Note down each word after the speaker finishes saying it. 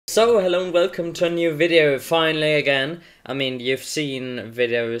So hello and welcome to a new video finally again. I mean, you've seen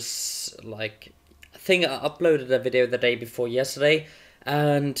videos like, I think I uploaded a video the day before yesterday,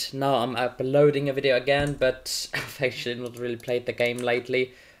 and now I'm uploading a video again, but I've actually not really played the game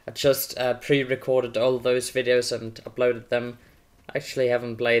lately. I just pre-recorded all those videos and uploaded them. I actually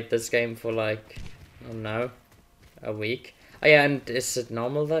haven't played this game for like, I don't know, a week. Oh yeah, and is it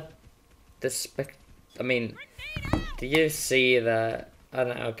normal that this I mean, do you see the... I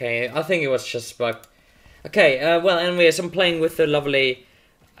don't know, okay, I think it was just bugged. Okay, well, anyways, I'm playing with the lovely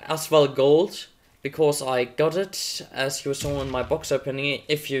as val gold, because I got it, as you saw in my box opening,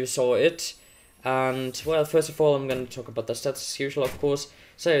 if you saw it. And, well, first of all, I'm going to talk about the stats as usual, of course.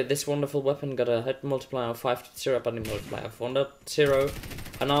 So, this wonderful weapon got a hit multiplier of 5.0, a body multiplier of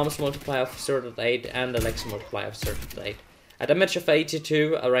 1.0, an arms multiplier of 0.8, and a legs multiplier of 0.8. A damage of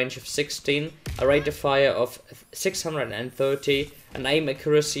 82, a range of 16, a rate of fire of 630, an aim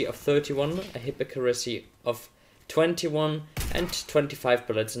accuracy of 31, a hip accuracy of 21, and 25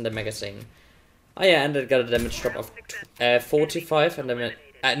 bullets in the magazine. Oh yeah, and it got a damage drop of 45, and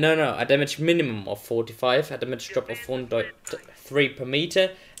a damage minimum of 45, a damage drop of 1.3 per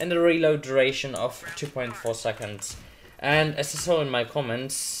meter, and a reload duration of 2.4 seconds. And as I saw in my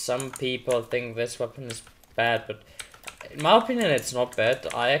comments, some people think this weapon is bad, but in my opinion, it's not bad.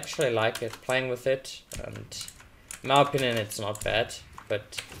 I actually like it, playing with it, and in my opinion, it's not bad.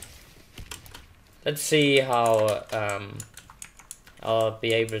 But let's see how I'll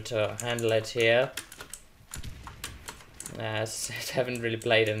be able to handle it here. As I haven't really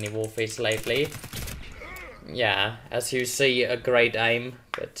played any Warface lately. Yeah, as you see, a great aim,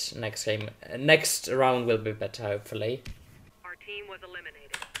 but next round will be better, hopefully. Our team was eliminated.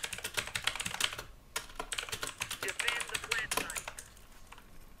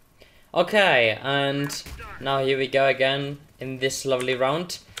 Okay, and now here we go again in this lovely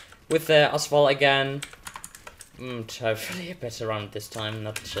round with the as val again. Hopefully a better round this time,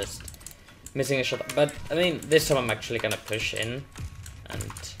 not just missing a shot. But I mean, this time I'm actually gonna push in,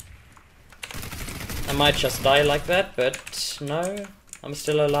 and I might just die like that, but no, I'm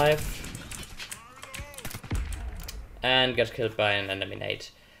still alive and get killed by an enemy nade.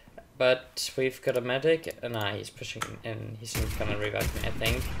 But we've got a medic. Nah, he's pushing in. He's not gonna revive me, I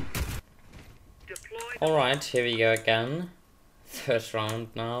think. Alright, here we go again. Third round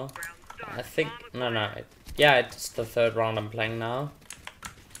now. I think... No. Yeah, it's the third round I'm playing now.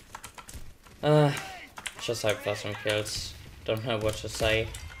 Just hope for some kills. Don't know what to say.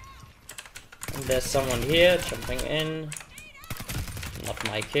 And there's someone here jumping in. Not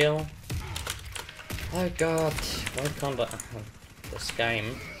my kill. Oh god, why can't I... this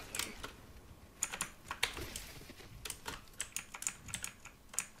game.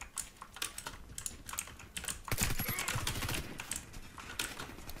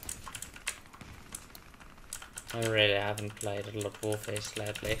 I really haven't played a lot of Warface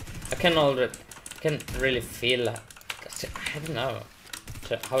lately. I can really feel that. I don't know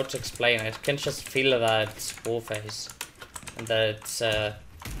how to explain it. I can just feel that it's Warface and that it's a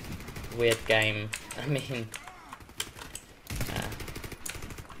weird game. I mean,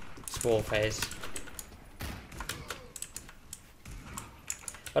 it's Warface.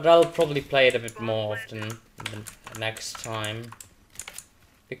 But I'll probably play it a bit more often the next time.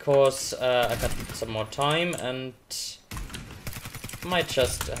 Because I got some more time, and I might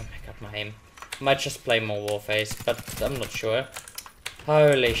just... oh my god, my aim. I might just play more Warface, but I'm not sure.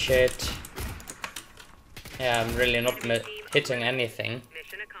 Holy shit. Yeah, I'm really not hitting anything.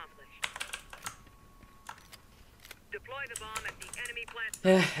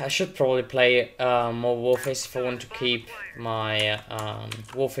 Yeah, I should probably play more Warface if I want to keep my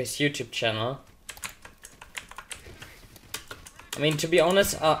Warface YouTube channel. I mean, to be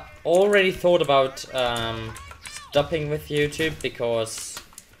honest, I already thought about stopping with YouTube, because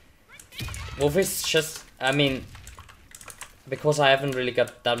Warface just, I mean, because I haven't really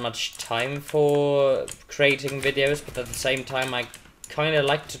got that much time for creating videos, but at the same time I kind of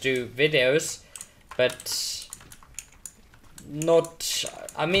like to do videos, but not,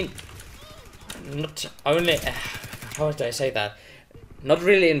 I mean, not only, how do I say that, not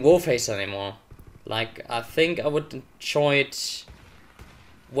really in Warface anymore. Like, I think I would enjoy it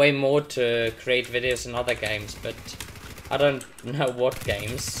way more to create videos in other games, but I don't know what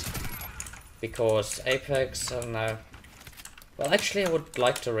games. Because Apex, I don't know. Well, actually I would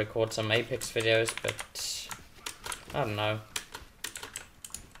like to record some Apex videos, but I don't know.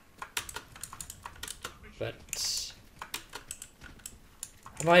 But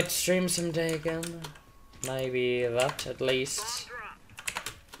I might stream someday again. Maybe that, at least.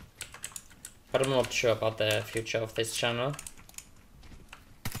 But I'm not sure about the future of this channel.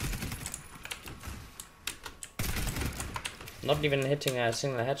 Not even hitting a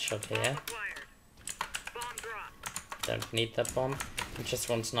single headshot here. Bomb dropped. Don't need that bomb. Just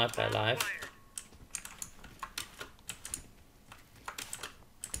one sniper alive.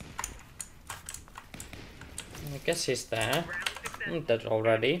 I guess he's there. Dead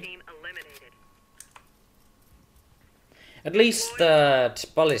already. Team eliminated. At least that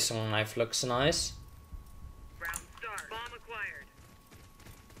polisson knife looks nice. Round start. Bomb acquired.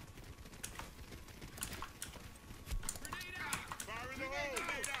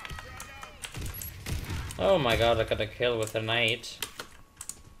 Oh my god, I got a kill with a nade.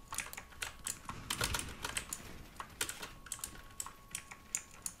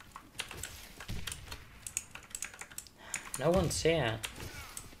 No one's here.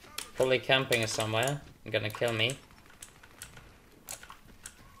 Probably camping somewhere. Gonna kill me.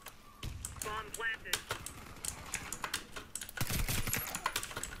 Bomb planted.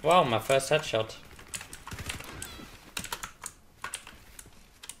 Wow, my first headshot.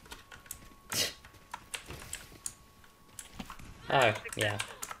 Oh, yeah.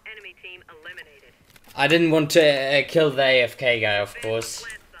 Enemy team eliminated. I didn't want to kill the AFK guy, of course.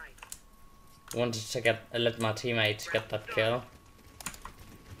 Plant site. Wanted to let my teammate get that kill.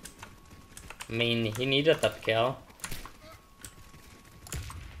 I mean, he needed that kill.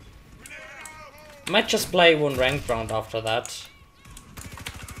 Might just play one ranked round after that.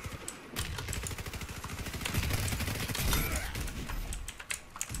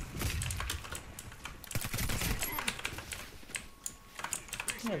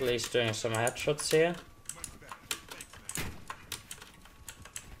 At least doing some headshots here.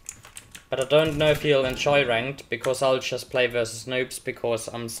 But I don't know if you'll enjoy ranked, because I'll just play versus noobs because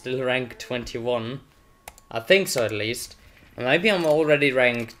I'm still ranked 21. I think so, at least. And maybe I'm already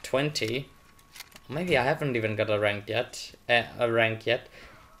ranked 20. Maybe I haven't even got a rank yet.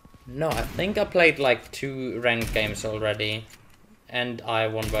 No, I think I played like 2 ranked games already. And I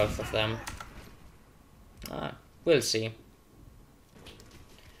won both of them. We'll see.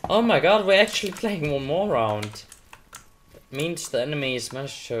 Oh my god, we're actually playing one more round. Means the enemies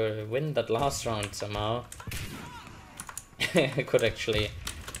managed to win that last round somehow. I could actually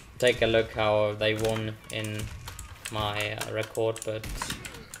take a look how they won in my record, but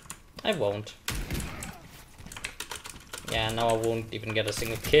I won't. Yeah, now I won't even get a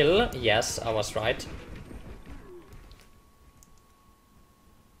single kill. Yes, I was right.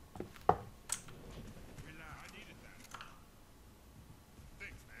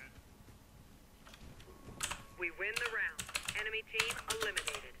 We win the round. Enemy team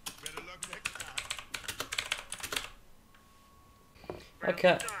eliminated.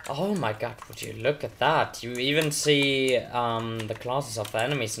 Okay. Oh my god, would you look at that? You even see the classes of the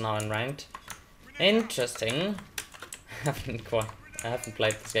enemies now in ranked. Interesting. I haven't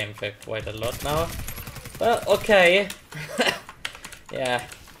played this game for quite a lot now. But okay. Yeah.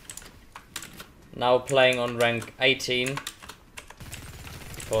 Now playing on rank 18.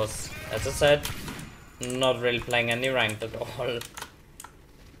 Because, as I said, not really playing any ranked at all.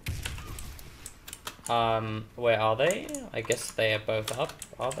 Where are they? I guess they are both up,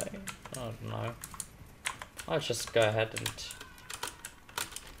 are they? I don't know. I'll just go ahead and...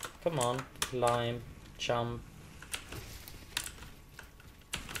 Come on, climb, jump.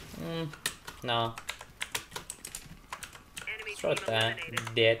 No. Enemy It's right team there,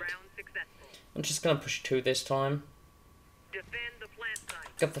 eliminated. dead. Round successful. I'm just gonna push 2 this time. Defend the plant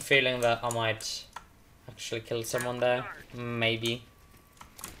site. Got the feeling that I might actually kill someone there. Maybe.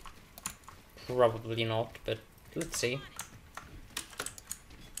 Probably not, but let's see.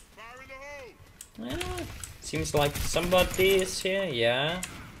 Yeah, seems like somebody is here, yeah.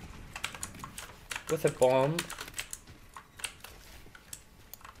 With a bomb.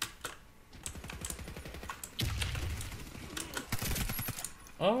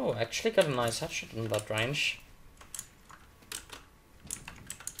 Oh, actually got a nice headshot in that range.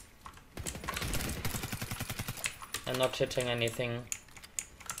 I'm not hitting anything.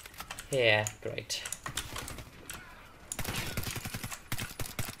 Yeah, great.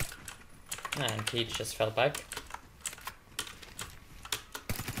 And he just fell back.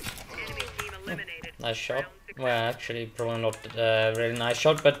 Enemy team eliminated. Nice shot. Round successful. Well, actually, probably not a really nice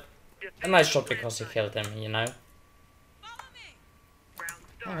shot, but a nice shot because he killed him, you know. Round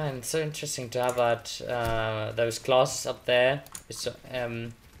Oh start. man, so interesting to have that those classes up there. It's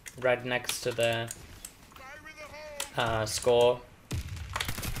right next to the score.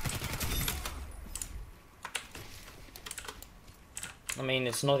 I mean,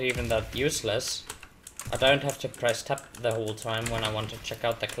 it's not even that useless. I don't have to press tab the whole time when I want to check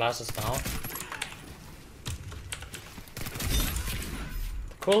out the classes now.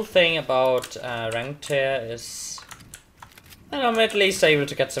 The cool thing about ranked here is And I'm at least able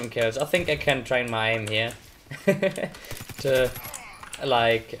to get some kills. I think I can train my aim here. To,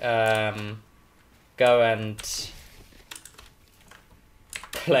 like, go and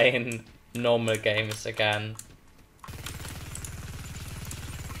play in normal games again.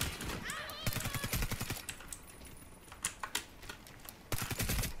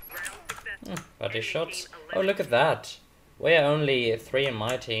 Body shots. Oh, look at that. We're only 3 in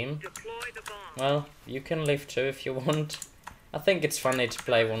my team. Well, you can leave too if you want. I think it's funny to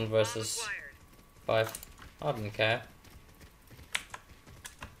play 1 versus 5. I don't care.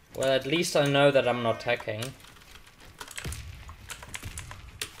 Well, at least I know that I'm not hacking.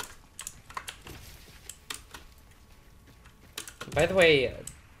 By the way,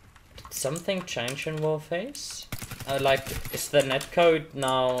 did something change in Warface? Like, is the netcode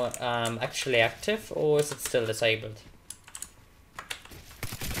now actually active, or is it still disabled?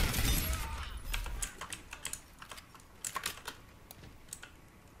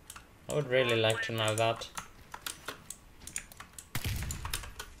 I would really like to know that.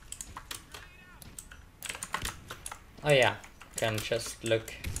 Oh yeah, can just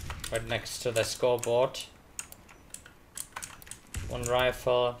look right next to the scoreboard. 1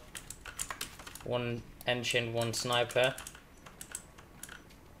 rifle, 1 engine, 1 sniper.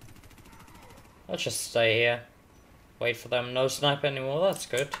 I'll just stay here. Wait for them. No sniper anymore, that's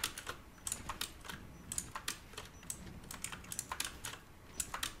good.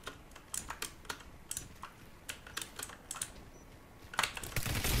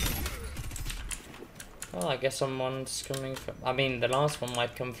 Well, I guess someone's coming from... I mean, the last one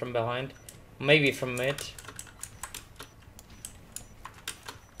might come from behind. Maybe from mid.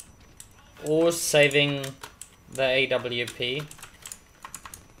 Or saving the AWP.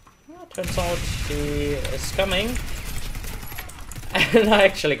 Well, turns out he is coming. And I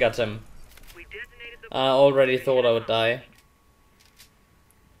actually got him. I already thought I would die.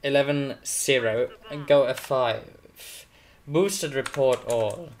 11-0. Go F5. Boosted report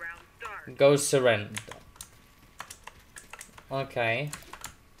all. Go surrender. Okay.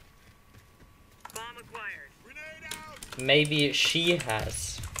 Maybe she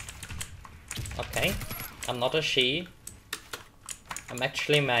has. Okay. I'm not a she. I'm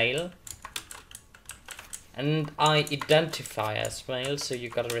actually male. And I identify as male, so you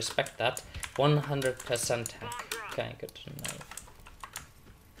gotta respect that. 100% hack. Okay, good to know.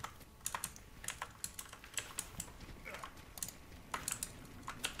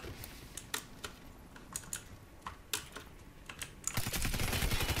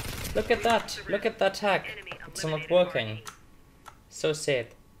 Look at that hack. It's not working. So sad.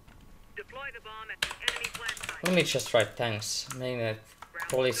 Let me just write thanks. I mean, it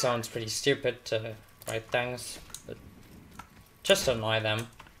probably sounds pretty stupid to write thanks, but just annoy them.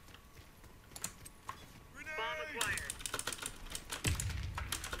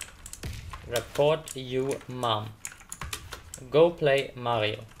 Report you mom. Go play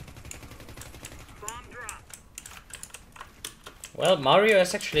Mario. Well, Mario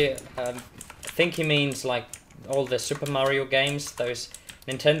is actually, I think he means like all the Super Mario games, those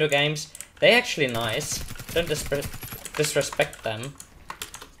Nintendo games. They're actually nice. Don't disrespect them.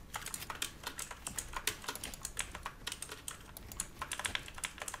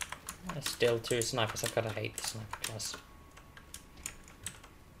 Still 2 snipers. I gotta hate the sniper class.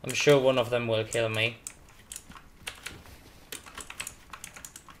 I'm sure one of them will kill me.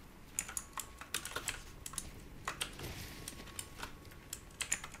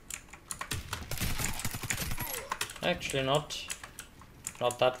 Actually not.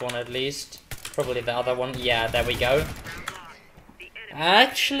 Not that one at least. Probably the other one. Yeah, there we go.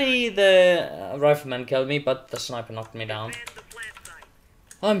 Actually, the rifleman killed me, but the sniper knocked me down.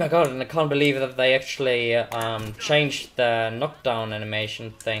 Oh my god, and I can't believe that they actually changed the knockdown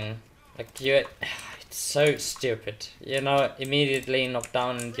animation thing. Like, it's so stupid. You know, immediately knock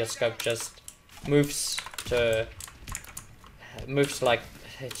down and your scope just moves like,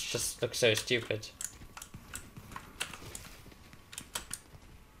 it just looks so stupid.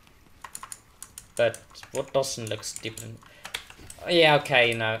 But what doesn't look stupid? Yeah,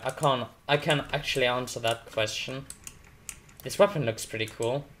 okay, no, I can actually answer that question. This weapon looks pretty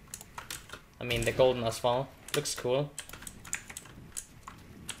cool. I mean, the golden as well looks cool.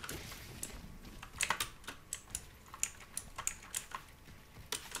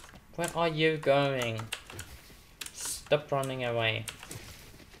 Where are you going? Stop running away.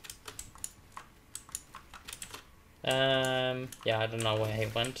 Yeah, I don't know where he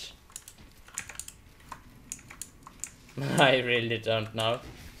went. I really don't know.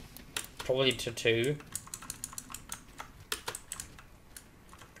 Probably to 2.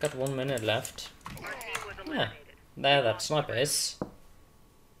 Got 1 minute left. Yeah, There that sniper is.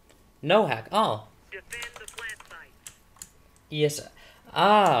 No hack. Oh. Defend the plant site. Yes.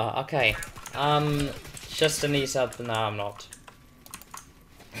 Ah, okay. Just an ease up. No, I'm not.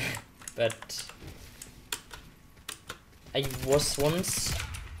 But I was once.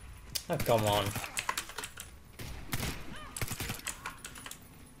 Oh, come on.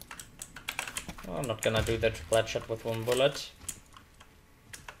 Oh, I'm not gonna do the triple headshot with one bullet.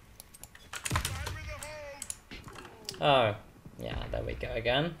 Oh, yeah, there we go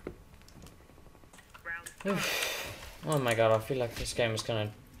again. Oh my god, I feel like this game is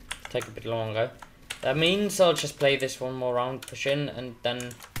gonna take a bit longer. That means I'll just play this one more round, push in, and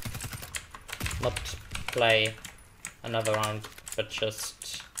then not play another round, but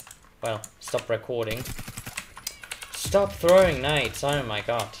just, well, stop recording. Stop throwing nades, oh my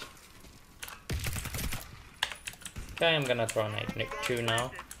god. Okay, I'm gonna throw a nade 2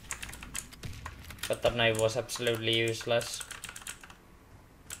 now. But that nade was absolutely useless.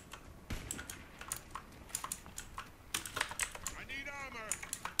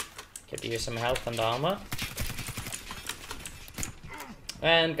 Could use some health and armor.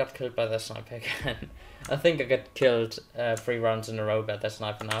 And got killed by the sniper again. I think I got killed 3 rounds in a row by the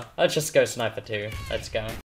sniper now. I'll just go sniper 2. Let's go.